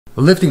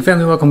Lifting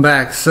family, welcome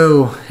back.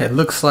 So it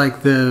looks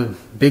like the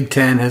Big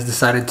 10 has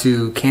decided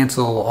to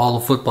cancel all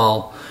of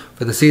football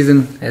for the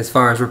season. As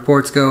far as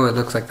reports go, it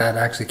looks like that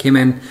actually came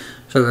in.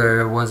 So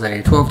there was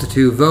a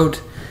 12-2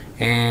 vote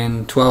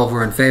and 12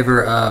 were in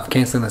favor of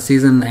canceling the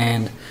season.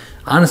 And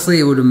honestly,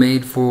 it would have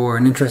made for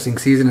an interesting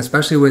season,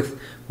 especially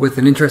with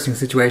an interesting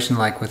situation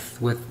like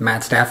with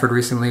Matt Stafford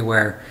recently,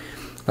 where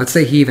let's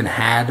say he even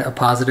had a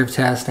positive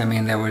test. I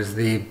mean, there was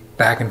the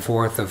back and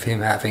forth of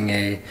him having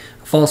a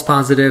false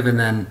positive, and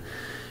then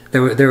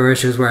there were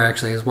issues where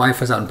actually his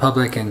wife was out in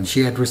public and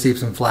she had received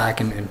some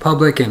flack in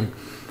public. And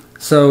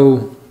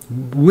so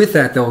with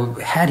that though,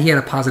 had he had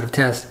a positive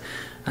test,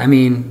 I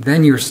mean,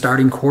 then your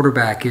starting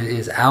quarterback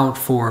is out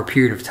for a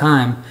period of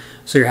time,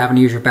 so you're having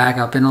to use your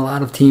backup, and a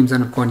lot of teams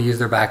end up going to use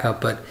their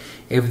backup. But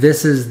if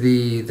this is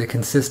the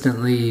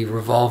consistently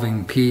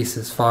revolving piece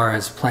as far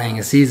as playing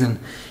a season,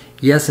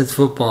 yes, it's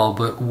football,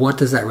 but what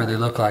does that really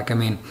look like? I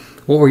mean,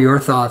 what were your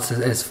thoughts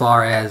as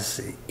far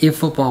as if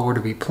football were to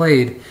be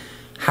played,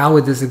 how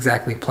would this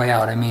exactly play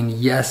out? I mean,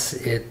 yes,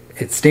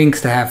 it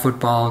stinks to have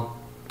football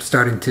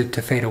starting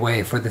to fade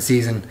away for the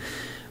season,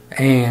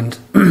 and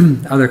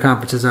other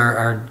conferences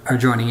are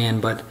joining in.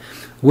 But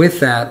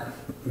with that,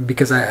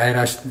 because I had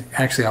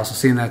actually also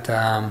seen that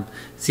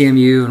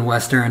CMU and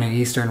Western and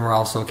Eastern were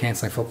also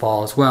canceling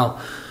football as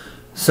well.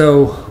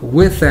 So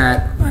with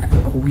that,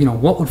 you know,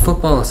 what would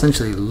football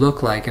essentially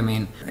look like? I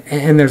mean,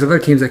 and there's other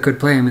teams that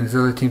could play. I mean, there's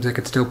other teams that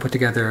could still put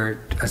together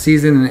a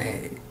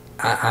season.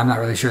 I'm not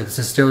really sure. This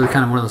is still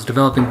kind of one of those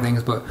developing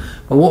things. But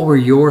what were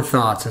your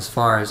thoughts as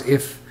far as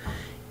if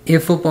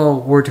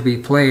football were to be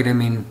played? I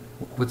mean,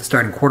 with the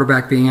starting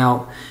quarterback being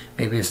out,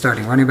 maybe a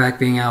starting running back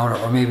being out,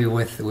 or maybe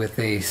with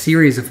a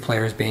series of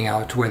players being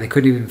out to where they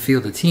couldn't even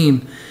field a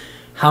team.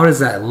 How does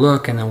that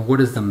look? And then what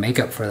is the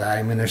makeup for that?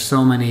 I mean, there's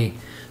so many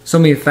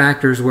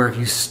factors where if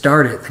you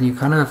start it, then you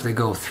kind of have to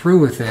go through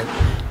with it.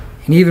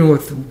 And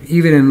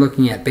even in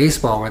looking at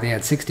baseball, where they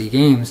had 60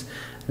 games,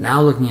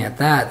 now looking at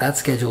that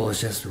schedule is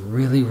just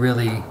really,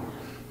 really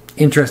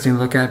interesting to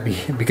look at,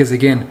 because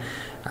again,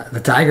 the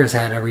Tigers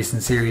had a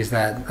recent series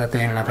that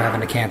they ended up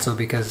having to cancel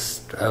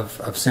because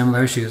of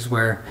similar issues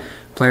where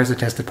players are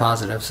tested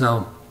positive.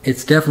 So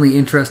it's definitely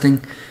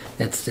interesting.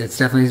 It's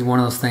definitely one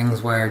of those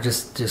things where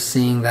just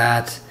seeing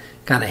that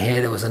kind of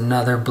hit, it was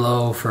another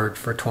blow for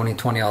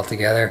 2020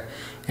 altogether,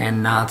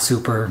 and not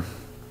super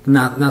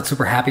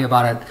happy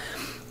about it.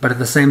 But at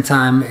the same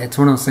time, it's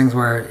one of those things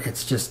where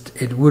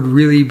it would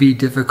really be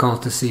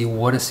difficult to see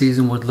what a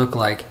season would look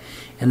like,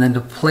 and then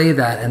to play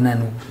that, and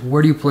then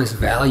where do you place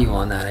value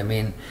on that? I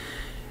mean,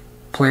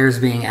 players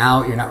being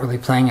out, you're not really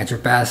playing at your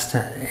best,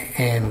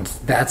 and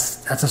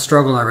that's a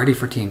struggle already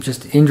for teams,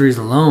 just injuries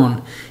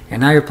alone. And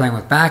now you're playing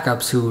with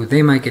backups who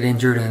they might get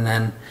injured, and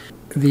then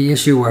the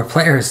issue where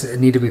players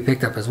need to be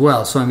picked up as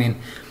well. So I mean,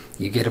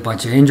 you get a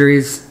bunch of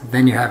injuries,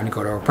 then you're having to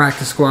go to a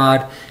practice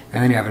squad,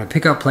 and then you're having to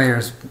pick up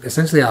players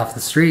essentially off the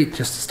street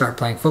just to start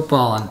playing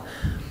football. And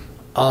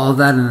all of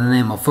that in the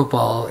name of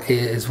football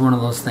is one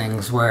of those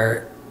things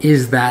where,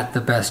 is that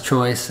the best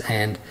choice?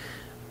 And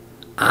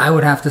I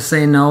would have to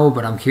say no,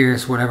 but I'm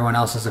curious what everyone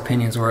else's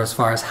opinions were as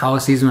far as how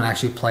a season would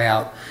actually play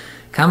out.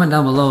 Comment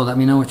down below, let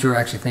me know what you're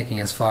actually thinking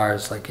as far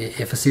as like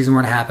if a season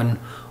were to happen,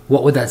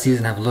 what would that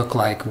season have looked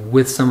like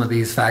with some of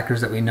these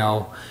factors that we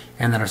know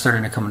and that are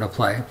starting to come into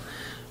play.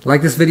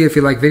 Like this video if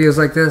you like videos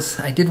like this.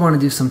 I did want to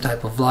do some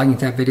type of vlogging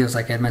type videos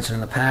like I had mentioned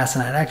in the past,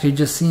 and I'd actually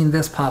just seen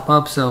this pop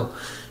up, so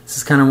this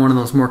is kind of one of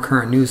those more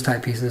current news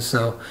type pieces.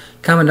 So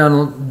comment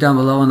down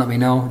below and let me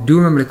know. Do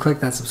remember to click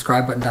that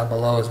subscribe button down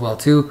below as well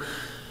too.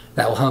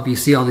 That will help you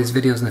see all these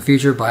videos in the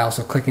future by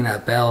also clicking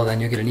that bell. Then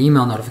you'll get an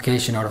email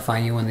notification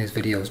notifying you when these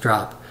videos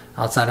drop.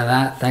 Outside of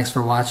that, thanks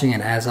for watching,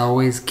 and as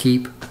always,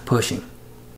 keep pushing.